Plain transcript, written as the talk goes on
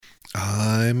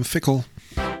I'm fickle.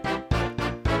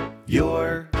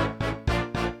 Your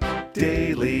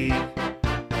Daily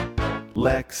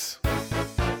Lex.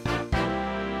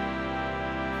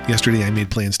 Yesterday, I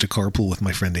made plans to carpool with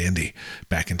my friend Andy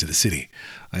back into the city.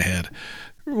 I had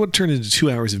what turned into 2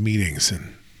 hours of meetings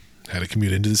and had to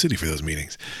commute into the city for those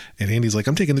meetings. And Andy's like,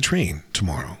 I'm taking the train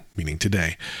tomorrow, meaning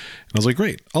today. And I was like,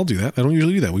 great, I'll do that. I don't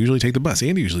usually do that. We usually take the bus.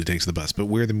 Andy usually takes the bus, but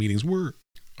where the meetings were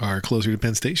are closer to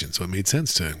Penn Station. So it made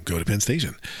sense to go to Penn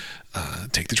Station,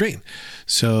 take the train.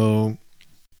 So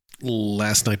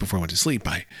last night before I went to sleep,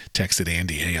 I texted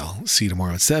Andy, hey, I'll see you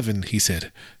tomorrow at 7. He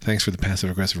said, thanks for the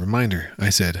passive-aggressive reminder.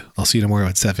 I said, I'll see you tomorrow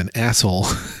at 7, asshole.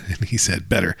 And he said,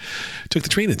 better. Took the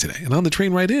train in today. And on the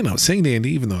train ride in, I was saying to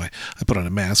Andy, even though I put on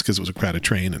a mask because it was a crowded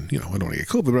train and, I don't want to get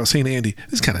COVID, but I was saying to Andy,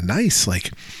 this is kind of nice.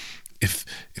 Like, if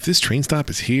this train stop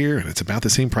is here and it's about the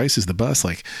same price as the bus,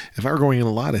 like if I were going in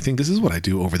a lot, I think this is what I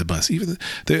do over the bus. Even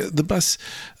the bus,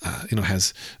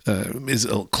 has is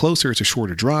closer, it's a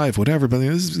shorter drive, whatever. But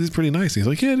this is pretty nice. And he's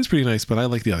like, yeah, it is pretty nice, but I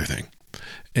like the other thing.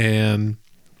 And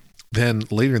then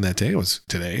later in that day, I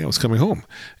was coming home,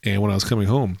 and when I was coming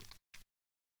home,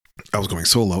 I was going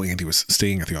solo. Andy was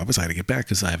staying at the office. I had to get back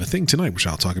because I have a thing tonight, which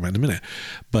I'll talk about in a minute.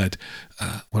 But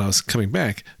when I was coming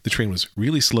back, the train was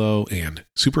really slow and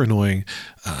super annoying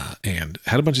and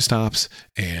had a bunch of stops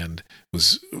and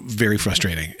was very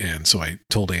frustrating. And so I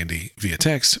told Andy via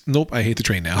text, nope, I hate the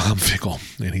train now. I'm fickle.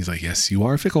 And he's like, yes, you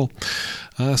are fickle.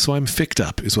 So I'm ficked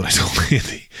up is what I told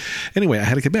Andy. Anyway, I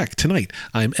had to get back. Tonight,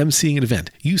 I'm emceeing an event.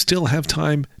 You still have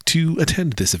time to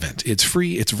attend this event. It's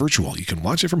free. It's virtual. You can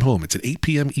watch it from home. It's at 8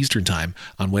 p.m. Eastern time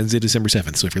on Wednesday, December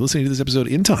 7th. So if you're listening to this episode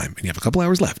in time and you have a couple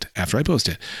hours left after I post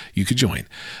it, you could join.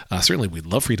 Certainly, we'd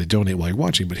love for you to donate while you're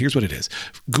watching, but here's what it is.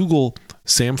 Google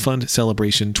Sam Fund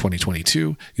Celebration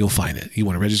 2022. You'll find it. You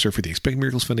want to register for the Expect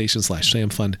Miracles Foundation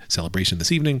 /Sam Fund celebration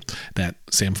this evening that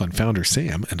Sam Fund founder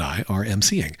Sam and I are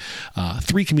emceeing.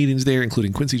 3 comedians there,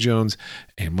 including Quincy Jones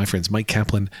and my friends Mike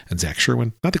Kaplan and Zach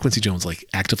Sherwin. Not that Quincy Jones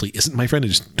actively isn't my friend. I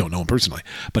just don't know him personally.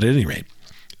 But at any rate,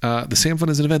 the Sam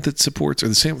Fund is an event that supports, or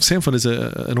the Sam Fund is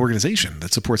an organization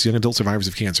that supports young adult survivors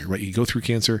of cancer, right? You go through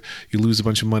cancer, you lose a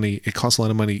bunch of money, it costs a lot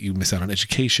of money, you miss out on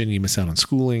education, you miss out on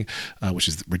schooling, which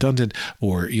is redundant,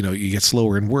 or, you get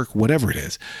slower in work, whatever it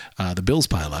is. The bills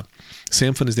pile up.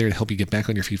 Sam Fund is there to help you get back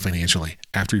on your feet financially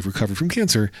after you've recovered from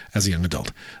cancer as a young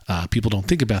adult. People don't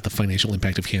think about the financial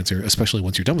impact of cancer, especially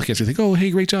once you're done with cancer. They think, oh, hey,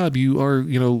 great job. You are,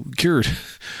 cured.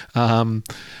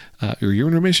 Or you're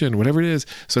in remission, whatever it is.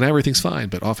 So now everything's fine,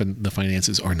 but often the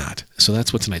finances are not. So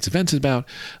that's what tonight's event is about.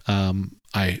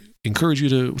 I encourage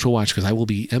you to watch because I will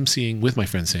be emceeing with my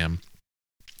friend Sam.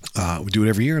 We do it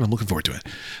every year, and I'm looking forward to it.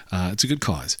 It's a good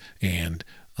cause. And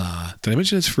did I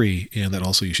mention it's free and that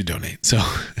also you should donate? So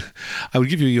I would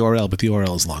give you a URL, but the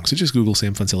URL is long. So just Google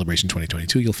Sam Fund Celebration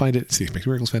 2022. You'll find it. It's the Expect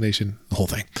Miracles Foundation, the whole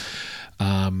thing.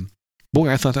 Boy,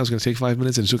 I thought that was going to take 5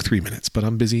 minutes and it took 3 minutes, but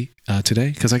I'm busy today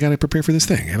because I got to prepare for this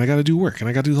thing and I got to do work and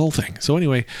I got to do the whole thing. So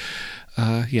anyway,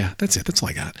 that's it. That's all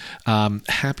I got.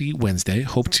 Happy Wednesday.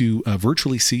 Hope to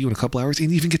virtually see you in a couple hours and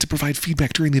even get to provide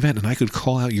feedback during the event. And I could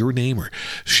call out your name or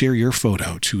share your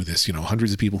photo to this,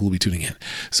 hundreds of people who will be tuning in.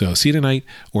 So see you tonight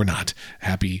or not.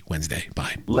 Happy Wednesday.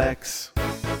 Bye. Lex.